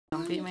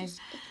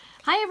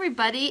Hi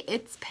everybody,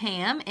 it's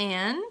Pam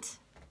and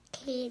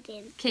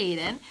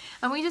Kaden.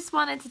 And we just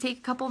wanted to take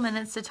a couple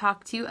minutes to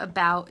talk to you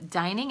about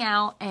dining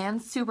out and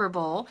Super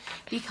Bowl,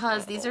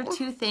 because these are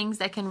two things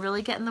that can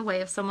really get in the way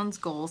of someone's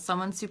goals.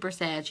 Someone's super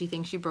sad. She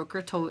thinks she broke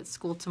her toe at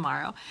school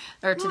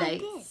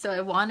today. So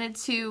I wanted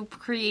to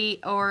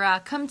create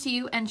or come to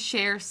you and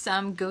share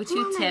some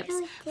go-to tips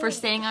for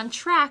staying on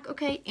track,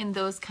 in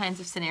those kinds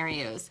of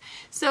scenarios.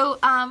 So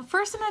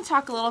first I'm going to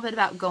talk a little bit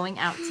about going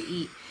out to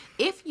eat.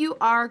 If you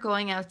are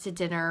going out to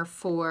dinner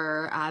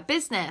for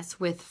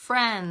business, with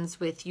friends,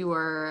 with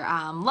your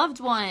loved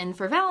one,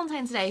 for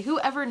Valentine's Day,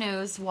 whoever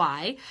knows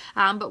why,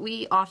 but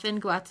we often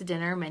go out to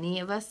dinner, many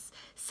of us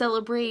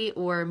celebrate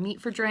or meet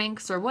for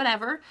drinks or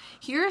whatever.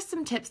 Here are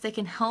some tips that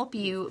can help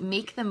you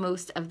make the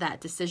most of that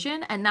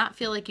decision and not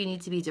feel like you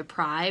need to be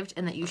deprived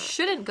and that you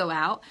shouldn't go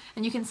out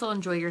and you can still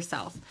enjoy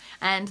yourself.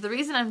 And the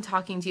reason I'm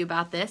talking to you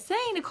about this,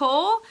 hey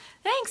Nicole,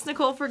 thanks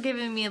Nicole for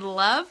giving me the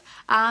love,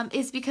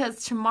 is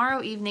because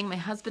tomorrow evening my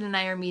husband and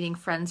I are meeting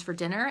friends for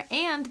dinner,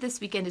 and this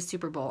weekend is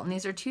Super Bowl. And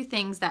these are two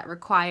things that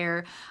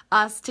require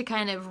us to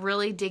kind of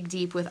really dig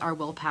deep with our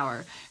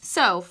willpower.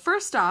 So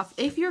first off,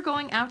 if you're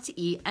going out to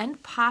eat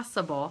and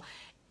possible,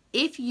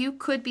 if you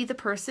could be the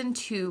person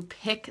to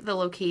pick the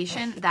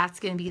location, that's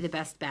going to be the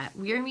best bet.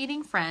 We are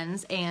meeting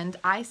friends, and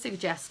I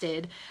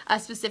suggested a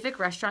specific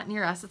restaurant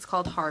near us. It's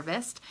called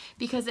Harvest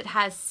because it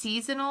has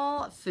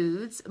seasonal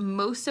foods,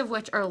 most of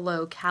which are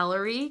low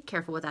calorie.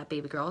 Careful with that,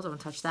 baby girl. Don't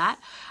touch that.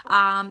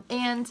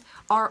 And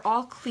are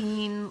all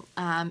clean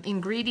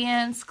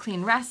ingredients,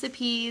 clean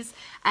recipes,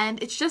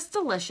 and it's just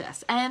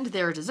delicious. And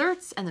there are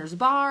desserts, and there's a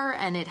bar,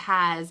 and it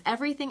has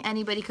everything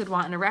anybody could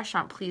want in a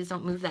restaurant. Please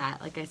don't move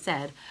that, like I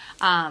said.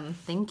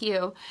 Thank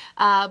you.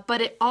 But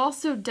it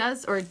also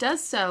does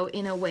so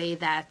in a way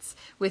that's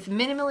with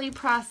minimally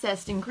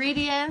processed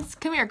ingredients.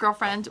 Come here,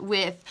 girlfriend.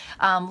 With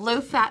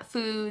low-fat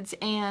foods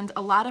and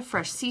a lot of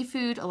fresh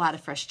seafood, a lot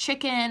of fresh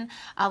chicken,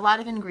 a lot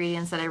of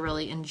ingredients that I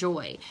really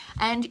enjoy.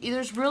 And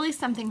there's really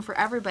something for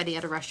everybody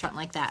at a restaurant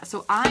like that.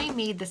 So I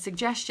made the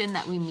suggestion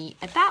that we meet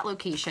at that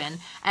location,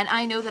 and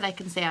I know that I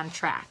can stay on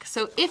track.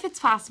 So if it's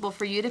possible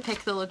for you to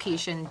pick the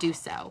location, do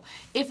so.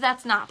 If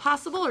that's not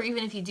possible, or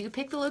even if you do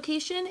pick the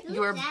location,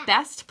 your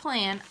best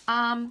plan,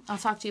 I'll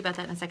talk to you about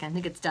that in a second. I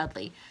think it's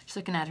Dudley. She's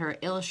looking at her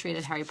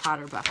illustrated Harry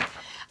Potter book.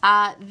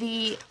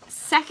 The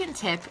second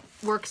tip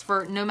works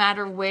for no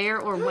matter where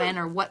or when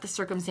or what the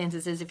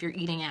circumstances is if you're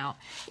eating out.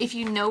 If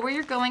you know where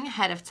you're going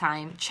ahead of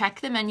time, check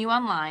the menu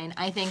online.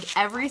 I think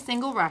every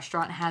single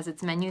restaurant has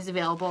its menus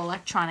available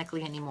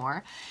electronically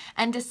anymore,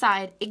 and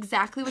decide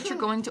exactly what you're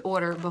going to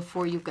order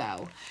before you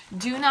go.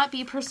 Do not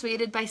be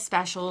persuaded by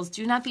specials.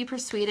 Do not be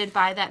persuaded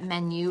by that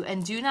menu,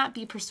 and do not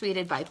be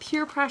persuaded by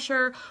peer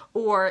pressure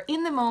or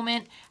in the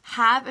moment.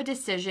 Have a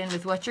decision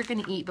with what you're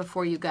going to eat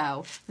before you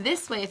go.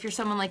 This way, if you're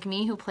someone like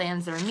me who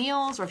plans their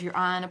meals, or if you're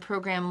on a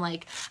program like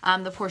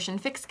the Portion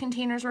Fix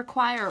containers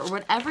require, or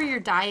whatever your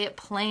diet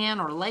plan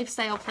or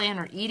lifestyle plan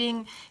or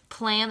eating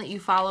plan that you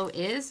follow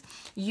is,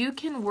 you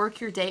can work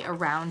your day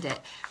around it.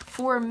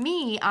 For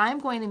me, I'm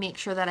going to make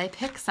sure that I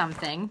pick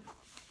something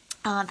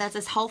that's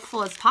as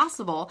healthful as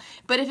possible,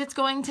 but if it's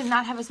going to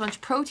not have as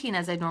much protein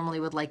as I normally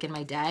would like in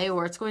my day,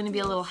 or it's going to be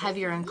a little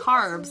heavier in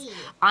carbs,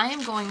 I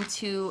am going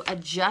to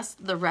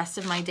adjust the rest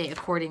of my day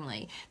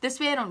accordingly.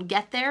 This way I don't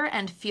get there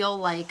and feel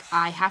like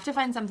I have to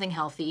find something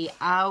healthy.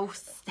 Oh,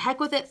 heck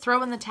with it,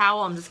 throw in the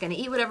towel, I'm just going to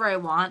eat whatever I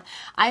want.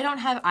 I don't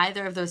have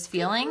either of those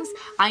feelings.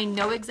 I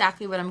know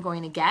exactly what I'm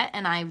going to get,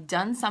 and I've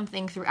done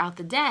something throughout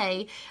the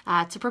day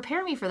to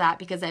prepare me for that,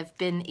 because I've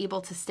been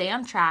able to stay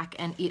on track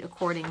and eat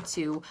according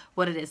to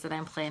what it is that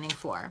I'm planning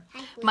for.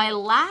 My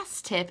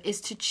last tip is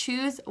to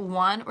choose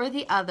one or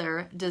the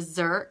other,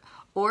 dessert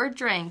or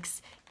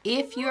drinks,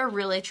 if you're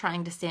really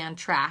trying to stay on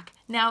track.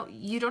 Now,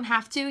 you don't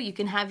have to. You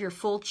can have your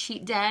full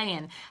cheat day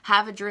and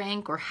have a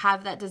drink or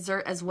have that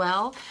dessert as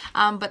well.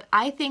 But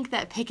I think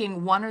that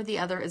picking one or the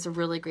other is a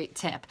really great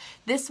tip.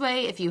 This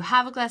way, if you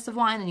have a glass of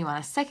wine and you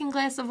want a second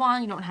glass of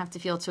wine, you don't have to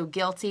feel so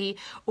guilty.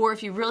 Or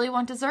if you really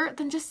want dessert,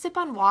 then just sip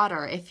on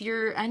water. If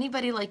you're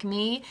anybody like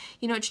me,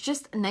 it's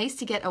just nice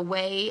to get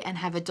away and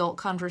have adult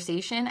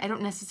conversation. I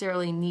don't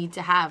necessarily need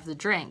to have the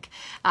drink.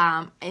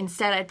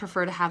 Instead, I'd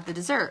prefer to have the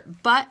dessert.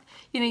 But,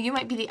 you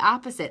might be the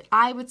opposite.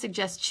 I would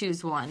suggest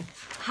choose one.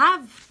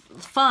 Have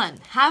fun.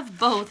 Have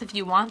both if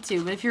you want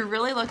to, but if you're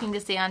really looking to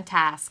stay on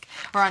task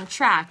or on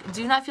track,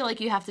 do not feel like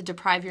you have to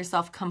deprive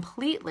yourself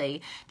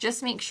completely.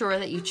 Just make sure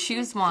that you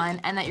choose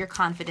one and that you're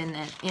confident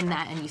in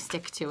that and you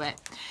stick to it.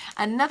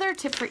 Another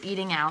tip for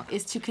eating out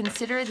is to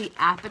consider the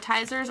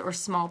appetizers or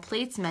small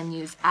plates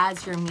menus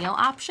as your meal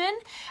option.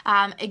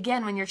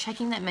 Again, when you're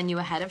checking that menu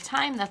ahead of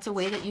time, that's a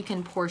way that you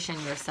can portion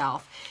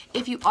yourself.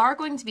 If you are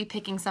going to be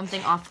picking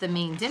something off the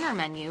main dinner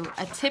menu,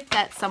 a tip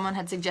that someone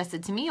had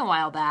suggested to me a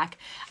while back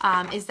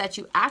is that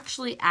you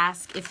actually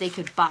ask if they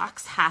could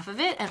box half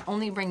of it and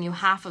only bring you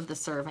half of the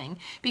serving.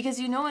 Because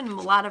in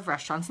a lot of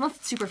restaurants, unless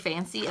it's super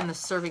fancy and the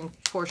serving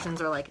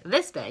portions are like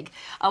this big,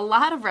 a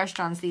lot of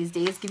restaurants these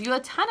days give you a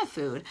ton of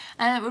food.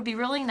 And it would be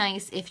really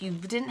nice if you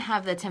didn't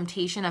have the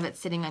temptation of it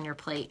sitting on your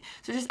plate.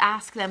 So just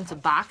ask them to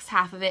box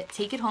half of it,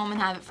 take it home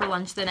and have it for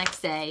lunch the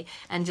next day,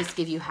 and just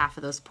give you half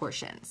of those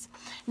portions.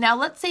 Now,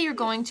 let's say you're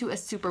going to a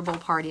Super Bowl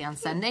party on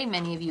Sunday.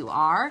 Many of you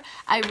are.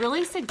 I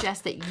really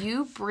suggest that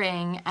you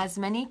bring as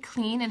many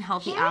clean and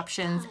healthy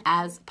options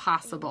as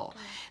possible.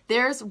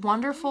 There's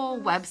wonderful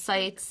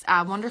websites,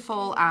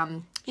 wonderful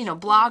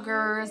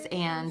bloggers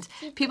and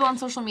people on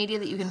social media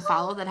that you can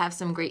follow that have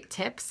some great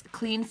tips.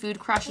 Clean Food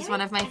Crush is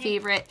one of my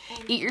favorite.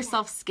 Eat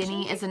Yourself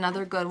Skinny is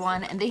another good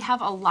one. And they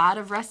have a lot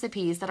of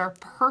recipes that are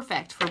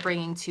perfect for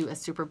bringing to a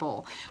Super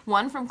Bowl.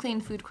 One from Clean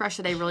Food Crush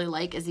that I really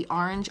like is the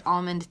orange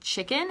almond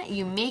chicken.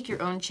 You make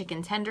your own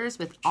chicken tenders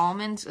with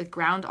almonds, with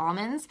ground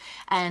almonds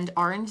and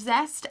orange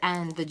zest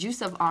and the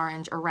juice of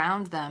orange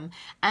around them.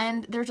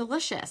 And they're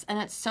delicious. And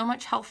it's so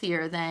much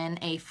healthier than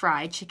a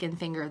fried chicken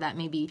finger that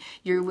maybe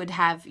you would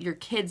have your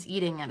kids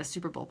eating at a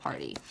Super Bowl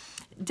party.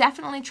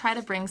 Definitely try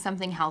to bring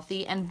something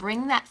healthy and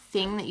bring that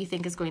thing that you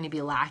think is going to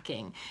be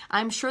lacking.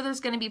 I'm sure there's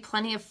going to be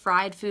plenty of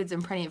fried foods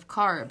and plenty of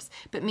carbs,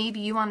 but maybe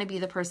you want to be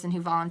the person who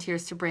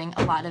volunteers to bring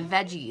a lot of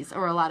veggies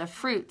or a lot of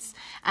fruits,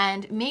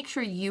 and make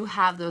sure you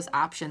have those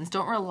options.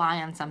 Don't rely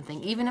on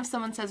something. Even if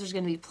someone says there's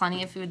going to be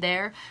plenty of food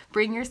there,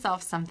 bring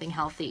yourself something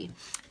healthy.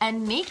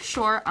 And make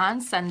sure on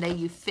Sunday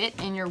you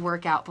fit in your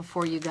workout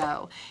before you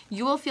go.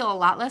 You will feel a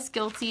lot less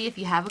guilty if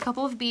you have a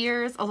couple of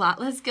beers, a lot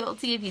less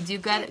guilty if you do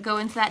go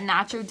into that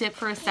nacho dip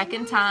for a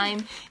second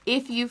time,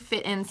 if you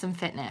fit in some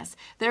fitness.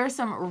 There are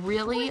some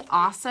really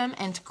awesome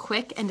and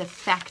quick and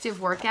effective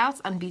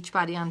workouts on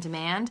Beachbody On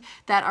Demand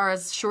that are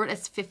as short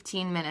as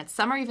 15 minutes.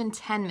 Some are even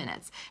 10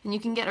 minutes, and you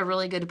can get a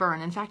really good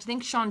burn. In fact, I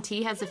think Shaun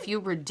T has a few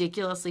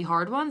ridiculously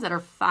hard ones that are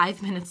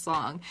 5 minutes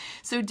long.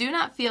 So do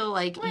not feel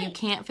like you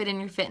can't fit in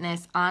your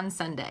fitness on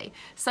Sunday.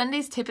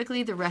 Sunday's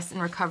typically the rest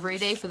and recovery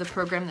day for the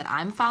program that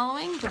I'm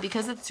following, but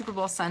because it's Super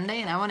Bowl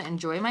Sunday and I want to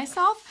enjoy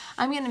myself,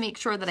 I'm going to make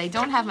sure that I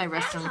don't have my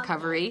rest and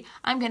recovery.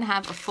 I'm going to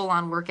have a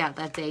full-on workout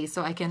that day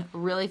so I can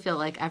really feel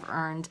like I've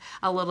earned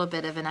a little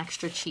bit of an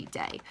extra cheat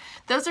day.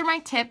 Those are my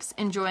tips.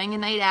 Enjoying a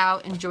night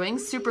out, enjoying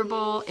Super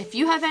Bowl. If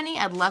you have any,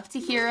 I'd love to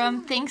hear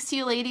them. Thanks to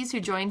you ladies who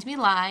joined me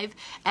live,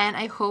 and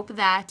I hope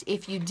that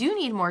if you do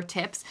need more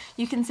tips,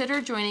 you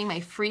consider joining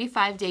my free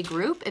 5-day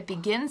group. It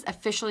begins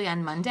officially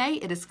on Monday.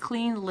 It is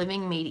Clean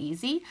Living Made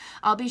Easy.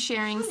 I'll be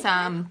sharing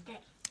some...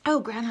 Oh,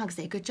 Groundhog's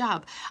Day, good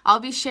job. I'll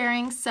be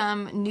sharing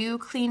some new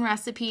clean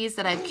recipes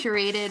that I've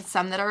curated,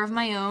 some that are of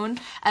my own,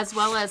 as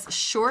well as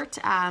short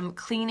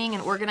cleaning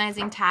and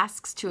organizing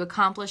tasks to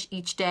accomplish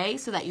each day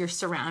so that your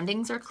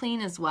surroundings are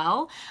clean as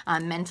well,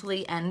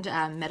 mentally and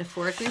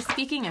metaphorically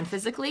speaking and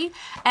physically.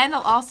 And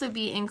I'll also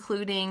be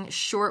including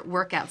short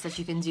workouts that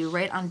you can do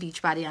right on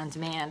Beachbody On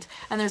Demand.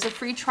 And there's a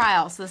free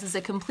trial, so this is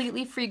a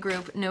completely free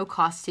group, no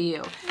cost to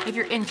you. If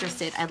you're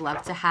interested, I'd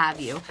love to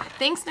have you.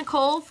 Thanks,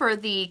 Nicole, for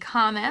the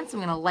comments. I'm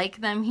going to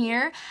like them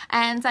here,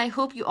 and I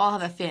hope you all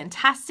have a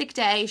fantastic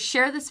day.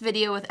 Share this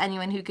video with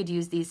anyone who could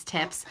use these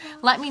tips.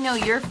 Let me know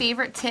your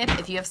favorite tip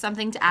if you have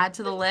something to add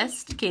to the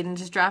list. Kaden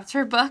just dropped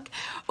her book.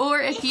 Or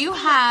if you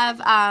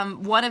have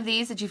one of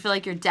these that you feel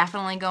like you're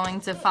definitely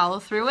going to follow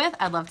through with,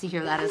 I'd love to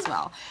hear that as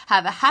well.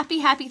 Have a happy,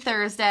 happy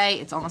Thursday.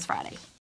 It's almost Friday.